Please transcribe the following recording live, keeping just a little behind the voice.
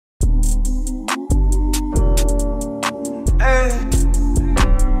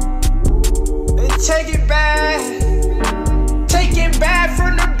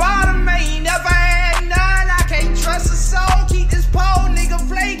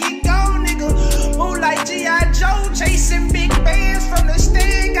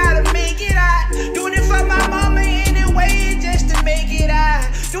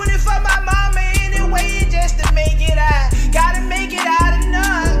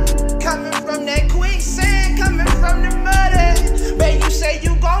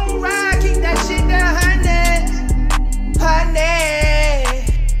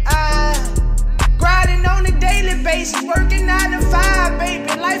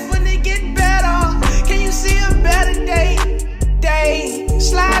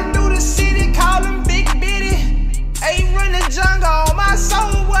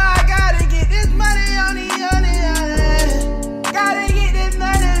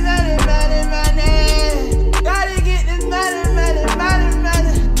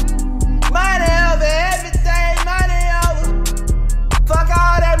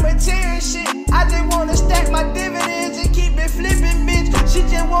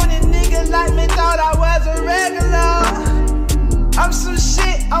really wanted niggas like me, thought I was a regular. I'm some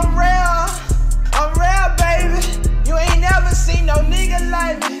shit, I'm real, baby. You ain't never seen no nigga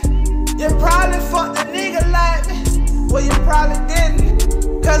like me. You probably fucked a nigga like me. Well, you probably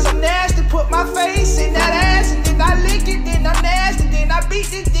didn't. Cause I'm nasty, put my face in that ass, and then I lick it, then I'm nasty, then I beat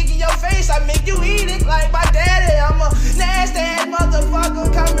this dick in your face. I make you eat it like my daddy. I'm a nasty ass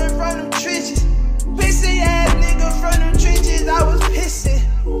motherfucker coming from them trenches. Pissy ass nigga from them trenches. I was pissing,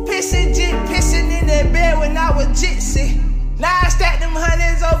 pissing in that bed when I was jitsi. Now I stack them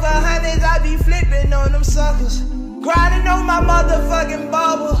hundreds over hundreds, I be flipping on them suckers. Grinding on my motherfucking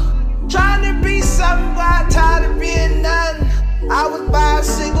bubble. Trying to be something, but I'm tired of being nothing. I was by a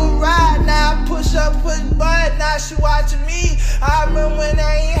single ride, now I push up, push button, now she watching me. I